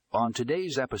On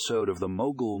today's episode of the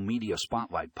Mogul Media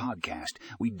Spotlight podcast,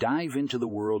 we dive into the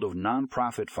world of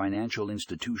nonprofit financial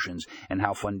institutions and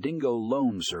how Fundingo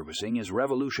loan servicing is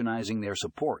revolutionizing their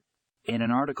support. In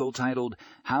an article titled,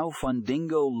 How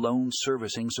Fundingo Loan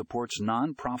Servicing Supports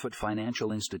Nonprofit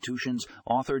Financial Institutions,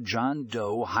 author John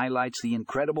Doe highlights the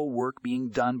incredible work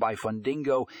being done by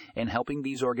Fundingo in helping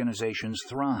these organizations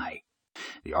thrive.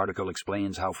 The article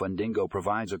explains how Fundingo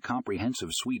provides a comprehensive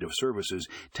suite of services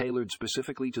tailored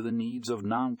specifically to the needs of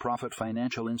nonprofit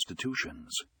financial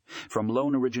institutions. From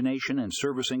loan origination and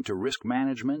servicing to risk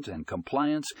management and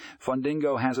compliance,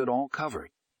 Fundingo has it all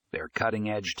covered. Their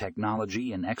cutting-edge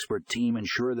technology and expert team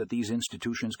ensure that these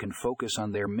institutions can focus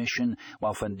on their mission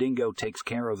while Fundingo takes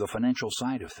care of the financial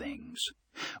side of things.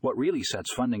 What really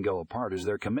sets Fundingo apart is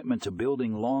their commitment to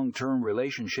building long-term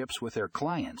relationships with their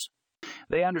clients.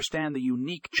 They understand the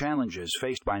unique challenges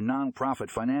faced by nonprofit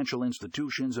financial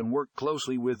institutions and work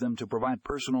closely with them to provide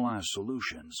personalized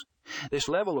solutions. This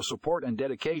level of support and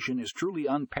dedication is truly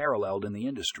unparalleled in the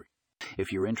industry.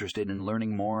 If you're interested in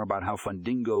learning more about how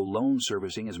Fundingo loan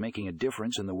servicing is making a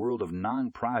difference in the world of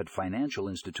nonprofit financial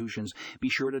institutions, be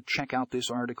sure to check out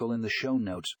this article in the show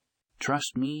notes.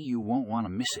 Trust me, you won't want to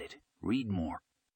miss it. Read more.